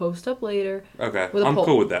Instagram. We'll post up later. Okay. I'm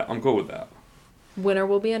cool with that. Winner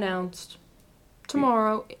will be announced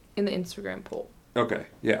tomorrow in the Instagram poll. Okay.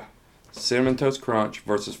 Yeah. Cinnamon Toast Crunch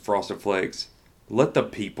versus Frosted Flakes. Let the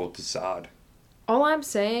people decide. All I'm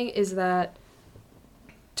saying is that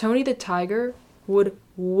Tony the Tiger would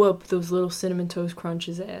whoop those little Cinnamon Toast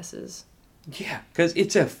Crunch's asses. Yeah, because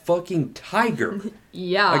it's a fucking tiger.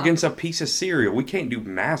 Yeah. Against a piece of cereal. We can't do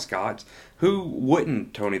mascots. Who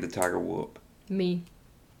wouldn't Tony the Tiger whoop? Me.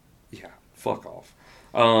 Yeah, fuck off.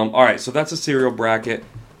 Alright, so that's a cereal bracket.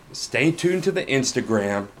 Stay tuned to the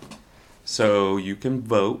Instagram so you can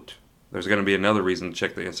vote. There's going to be another reason to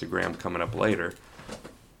check the Instagram coming up later.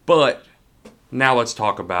 But now let's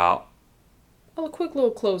talk about... a quick little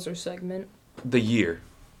closer segment. The year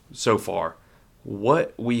so far.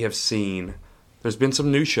 What we have seen. There's been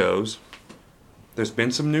some new shows. There's been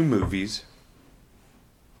some new movies.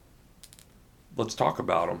 Let's talk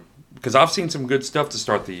about them. Because I've seen some good stuff to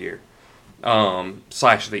start the year. /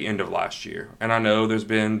 the end of last year. And I know there's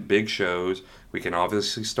been big shows. We can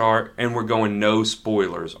obviously start. And we're going no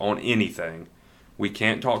spoilers on anything. We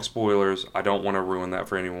can't talk spoilers. I don't want to ruin that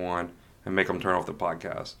for anyone and make them turn off the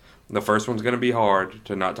podcast. The first one's going to be hard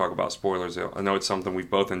to not talk about spoilers. I know it's something we've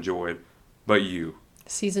both enjoyed. But you.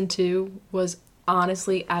 Season 2 was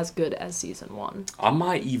honestly as good as Season 1. I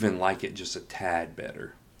might even like it just a tad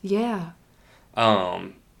better. Yeah.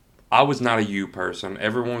 I was not a You person.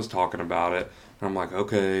 Everyone was talking about it. And I'm like,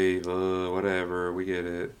 okay, whatever, we get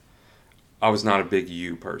it. I was not a big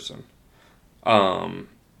You person. But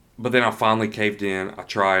then I finally caved in. I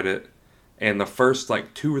tried it. And the first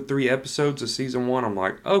 2 or 3 episodes of Season 1, I'm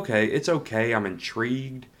like, okay, it's okay. I'm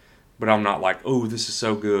intrigued. But I'm not like, oh, this is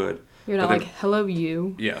so good. You're not like, hello,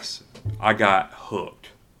 You. Yes. I got hooked.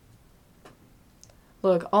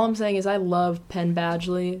 Look, all I'm saying is I love Penn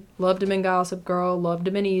Badgley. Loved him in Gossip Girl. Loved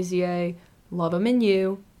him in Easy A. Love him in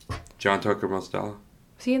You. John Tucker Must Die. Was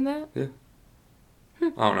he in that? Yeah. I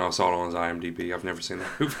don't know. I saw it on his IMDb. I've never seen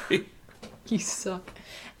that movie. You suck.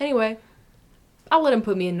 Anyway, I'll let him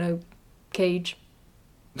put me in a cage.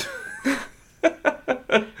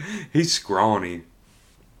 He's scrawny.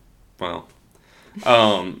 Well...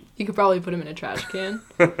 you could probably put him in a trash can.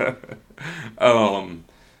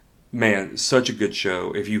 Man, such a good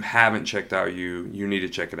show. If you haven't checked out You need to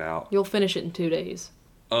check it out. You'll finish it in 2 days.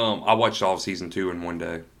 I watched all of Season 2 in 1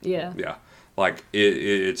 day. Yeah. Yeah.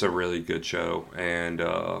 It's a really good show. And,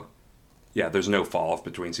 there's no fall off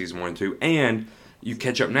between Season 1 and 2. And you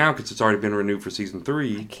catch up now because it's already been renewed for Season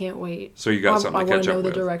 3. I can't wait. So you got something to catch up with. I want to know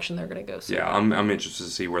the direction they're going to go. So yeah, I'm interested to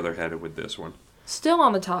see where they're headed with this one. Still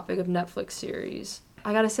on the topic of Netflix series,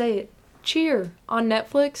 I gotta say it. Cheer on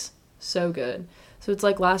Netflix, so good. So it's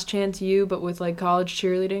like Last Chance You, but with college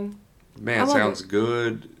cheerleading. Man, sounds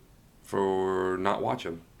good for not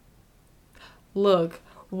watching. Look,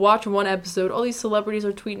 watch 1 episode. All these celebrities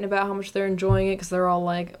are tweeting about how much they're enjoying it because they're all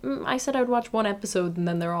like, I said I'd watch 1 episode, and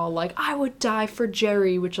then they're all like, I would die for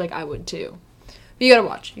Jerry, which I would too. But you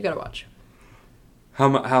gotta watch. How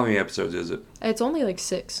many episodes is it? It's only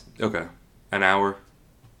 6. Okay. An hour?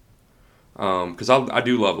 Because I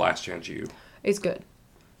do love Last Chance You. It's good.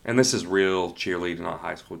 And this is real cheerleading, not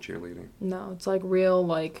high school cheerleading. No, it's real,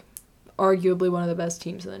 arguably one of the best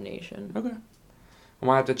teams in the nation. Okay. I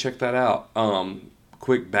might have to check that out.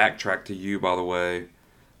 Quick backtrack to You, by the way.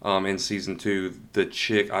 In Season 2, the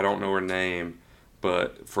chick, I don't know her name,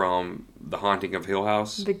 but from The Haunting of Hill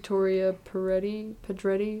House. Victoria Pedretti,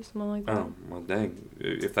 something like that. Oh, well, dang.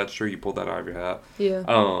 If that's true, you pulled that out of your hat. Yeah.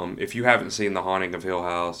 If you haven't seen The Haunting of Hill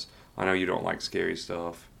House, I know you don't like scary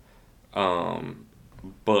stuff.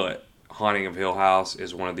 But Haunting of Hill House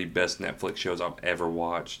is one of the best Netflix shows I've ever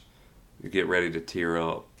watched. You get ready to tear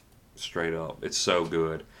up, straight up. It's so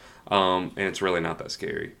good. And it's really not that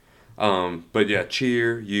scary. But yeah,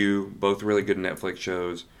 Cheer, You, both really good Netflix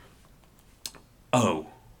shows.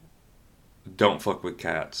 Don't Fuck with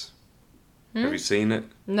Cats. Have you seen it?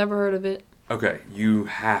 Never heard of it. Okay, you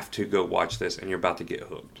have to go watch this, and you're about to get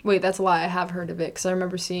hooked. Wait, that's a lie. I have heard of it because I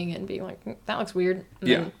remember seeing it and being like, that looks weird, and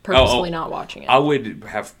Yeah. then purposefully not watching it. I would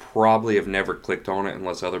have probably have never clicked on it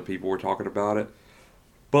unless other people were talking about it.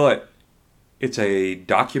 But it's a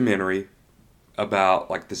documentary about,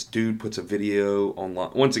 like, this dude puts a video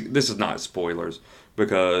online. This is not spoilers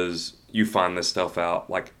because you find this stuff out,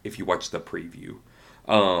 like, if you watch the preview.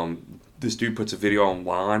 This dude puts a video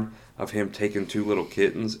online of him taking 2 little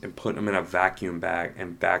kittens and putting them in a vacuum bag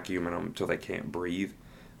and vacuuming them until they can't breathe.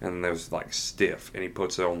 And they're, like, stiff. And he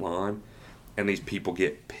puts it online. And these people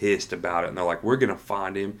get pissed about it. And they're like, we're going to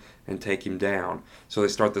find him and take him down. So they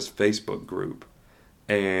start this Facebook group.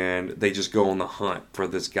 And they just go on the hunt for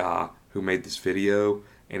this guy who made this video.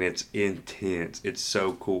 And it's intense. It's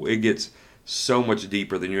so cool. It gets so much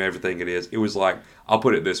deeper than you ever think it is. It was like, I'll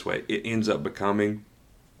put it this way. It ends up becoming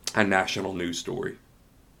a national news story.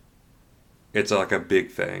 It's like a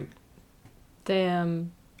big thing.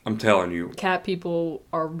 Damn. I'm telling you. Cat people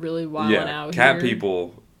are really wilding out here. Cat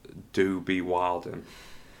people do be wilding.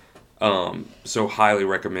 So highly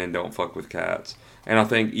recommend Don't Fuck with Cats. And I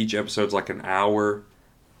think each episode's like an hour,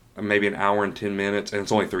 maybe an hour and 10 minutes, and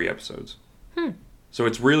it's only 3 episodes. So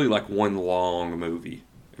it's really like one long movie,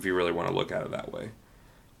 if you really want to look at it that way.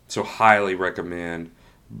 So highly recommend.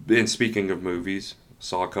 And speaking of movies,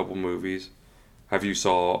 saw a couple movies. Have you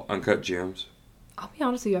saw Uncut Gems? I'll be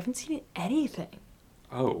honest with you, I haven't seen anything.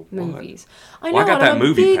 Oh, movies. What? I know. Well, I got that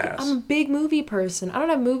movie pass. I'm a big movie person. I don't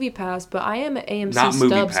have movie pass, but I am an AMC Not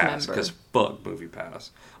Stubs movie pass, member. because fuck movie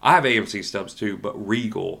pass. I have AMC Stubs too, but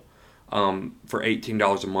Regal, for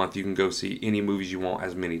 $18 a month, you can go see any movies you want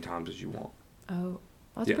as many times as you want. Oh,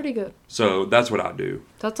 that's pretty good. So that's what I do.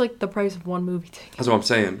 That's like the price of one movie ticket. That's what I'm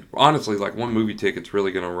saying. Honestly, like one movie ticket's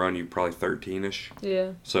really going to run you probably 13-ish.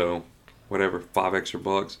 Yeah. So, whatever, $5 extra.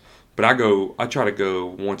 But I try to go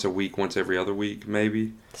once a week, once every other week,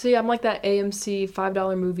 maybe. See, I'm like that AMC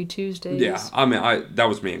 $5 movie Tuesdays. Yeah, I mean, that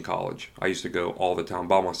was me in college. I used to go all the time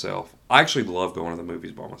by myself. I actually love going to the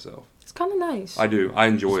movies by myself. It's kind of nice. I do. I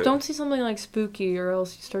enjoy it. Don't see something like spooky or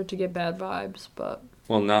else you start to get bad vibes, but...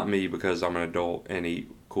 Well, not me because I'm an adult and eat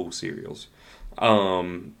cool cereals.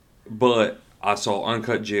 But I saw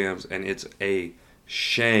Uncut Gems, and it's a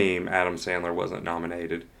shame Adam Sandler wasn't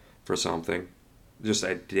nominated for something. Just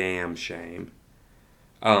a damn shame.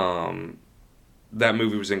 That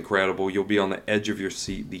movie was incredible. You'll be on the edge of your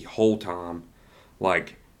seat the whole time.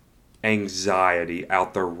 Like, anxiety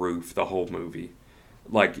out the roof the whole movie.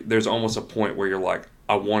 Like, there's almost a point where you're like,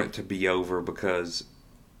 I want it to be over because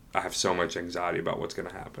I have so much anxiety about what's going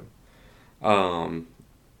to happen.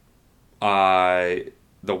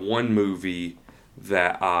 The one movie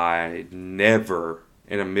that I never,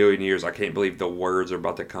 in a million years, I can't believe the words are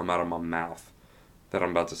about to come out of my mouth that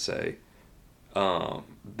I'm about to say,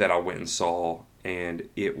 that I went and saw, and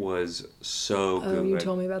it was so good. Oh, you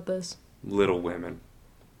told me about this. Little Women.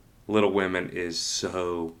 Little Women is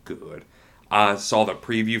so good. I saw the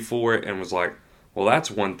preview for it and was like, well, that's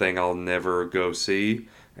one thing I'll never go see.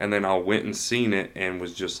 And then I went and seen it and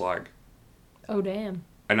was just like... Oh, damn.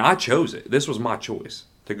 And I chose it. This was my choice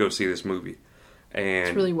to go see this movie. And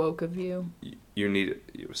it's really woke of you. You need it.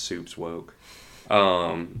 It was Soup's woke.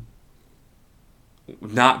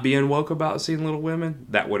 Not being woke about seeing Little Women,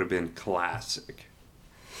 that would have been classic.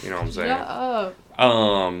 You know what I'm saying? Shut up.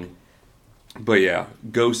 But yeah,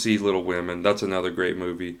 go see Little Women. That's another great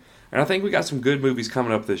movie. And I think we got some good movies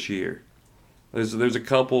coming up this year. There's a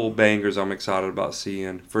couple bangers I'm excited about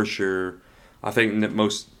seeing, for sure. I think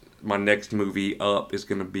my next movie up is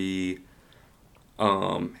going to be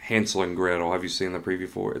Hansel and Gretel. Have you seen the preview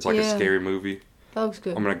for it? It's like a scary movie. That looks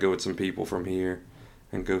good. I'm going to go with some people from here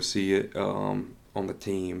and go see it on the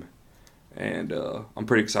team. And I'm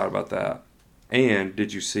pretty excited about that. And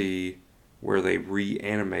did you see where they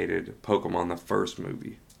reanimated Pokemon, the first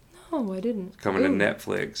movie? No, I didn't. Coming to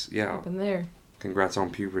Netflix. Yeah. Up in there. Congrats on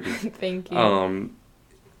puberty. Thank you.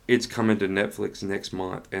 It's coming to Netflix next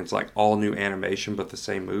month, and it's like all new animation, but the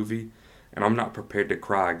same movie. And I'm not prepared to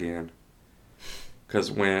cry again, because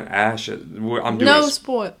when Ash, I'm doing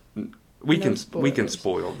spoil. We can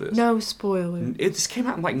spoil this. No spoiler. It just came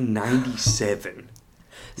out in like '97.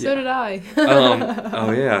 So did I.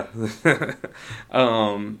 Oh yeah.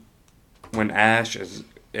 When Ash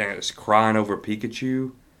is crying over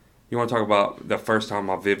Pikachu. You want to talk about the first time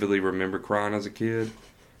I vividly remember crying as a kid?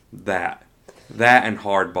 That and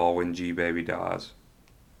Hardball when G-Baby dies.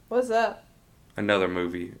 What's that? Another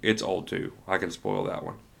movie. It's old too. I can spoil that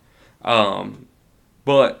one.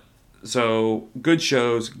 But, so, good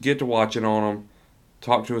shows. Get to watching on them.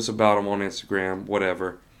 Talk to us about them on Instagram.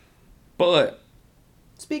 Whatever. But...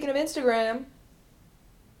 Speaking of Instagram...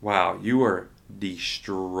 Wow, you are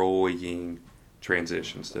destroying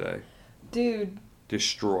transitions today. Dude.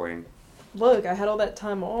 Destroying. Look, I had all that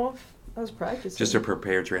time off. I was practicing. Just to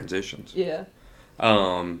prepare transitions. Yeah.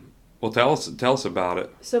 Well, tell us about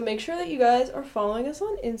it. So make sure that you guys are following us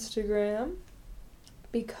on Instagram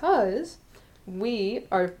because we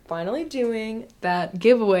are finally doing that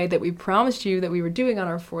giveaway that we promised you that we were doing on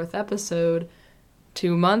our 4th episode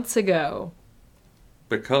 2 months ago.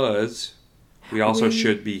 Because we also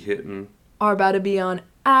should be hitting... Are about to be on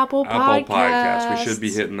Apple Podcasts. We should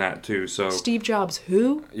be hitting that too. So Steve Jobs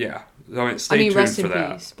who? Yeah. Stay tuned rest for in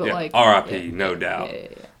that. peace, but yeah. like R.I.P. No doubt.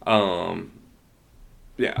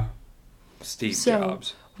 Yeah. Steve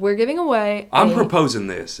Jobs. We're giving away. I'm proposing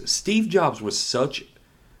this. Steve Jobs was such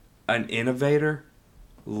an innovator.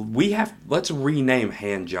 Let's rename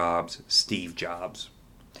hand jobs Steve Jobs.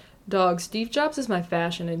 Dog, Steve Jobs is my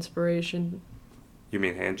fashion inspiration. You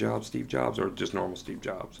mean hand jobs, Steve Jobs, or just normal Steve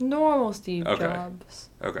Jobs? Normal Steve Jobs.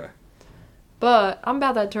 Okay. But I'm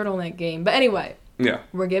about that turtleneck game. But anyway. Yeah.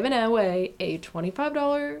 We're giving away a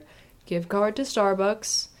 $25 gift card to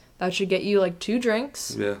Starbucks. That should get you like 2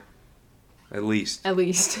 drinks. Yeah. At least.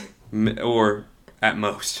 Or at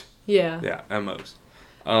most. Yeah. Yeah, at most.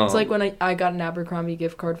 It's like when I got an Abercrombie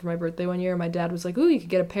gift card for my birthday one year, and my dad was like, "Ooh, you could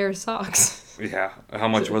get a pair of socks." Yeah. How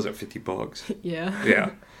much was it? $50? Yeah.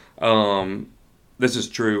 Yeah. This is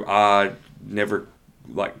true. I never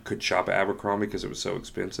could shop at Abercrombie because it was so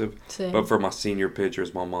expensive. Same. But for my senior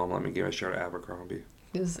pictures, my mom let me get a shirt at Abercrombie.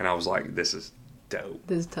 And I was like, this is dope.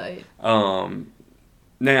 This is tight.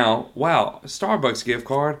 Now, wow, Starbucks gift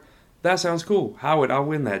card. That sounds cool. How would I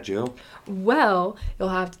win that, Jill? Well, you'll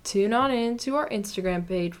have to tune on in to our Instagram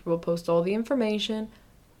page where we'll post all the information.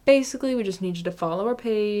 Basically, we just need you to follow our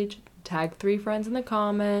page, tag 3 friends in the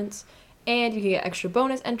comments, and you can get extra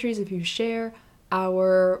bonus entries if you share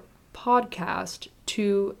our podcast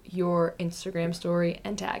to your Instagram story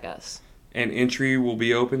and tag us. And entry will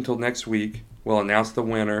be open till next week. We'll announce the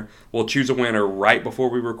winner. We'll choose a winner right before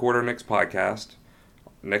we record our next podcast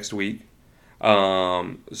next week.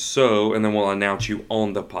 And then we'll announce you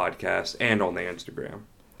on the podcast and on the Instagram.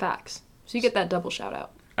 Facts. So you get that double shout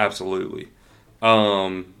out. Absolutely.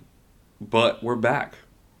 But we're back.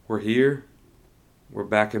 We're here. We're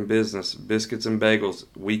back in business. Biscuits and Bagels,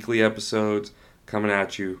 weekly episodes coming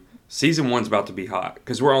at you. Season 1's about to be hot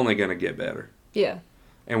because we're only going to get better. Yeah.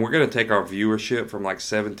 And we're going to take our viewership from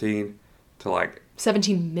 17 to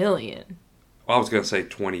 17 million. I was going to say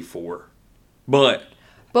 24. But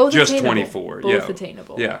both just attainable. 24. Both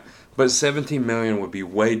attainable. Yeah. But 17 million would be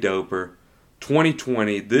way doper.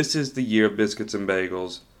 2020, this is the year of Biscuits and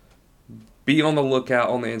Bagels. Be on the lookout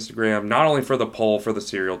on the Instagram, not only for the poll for the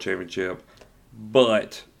cereal championship,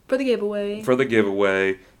 but for the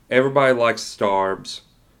giveaway. Everybody likes Starbs.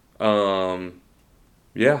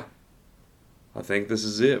 Yeah. I think this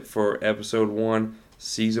is it for episode 1,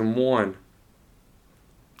 season 1.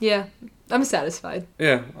 Yeah. I'm satisfied.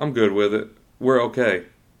 Yeah, I'm good with it. We're okay.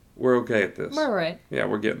 We're okay at this. We're all right. Yeah,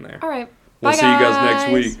 we're getting there. All right. We'll Bye, see you guys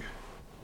next week.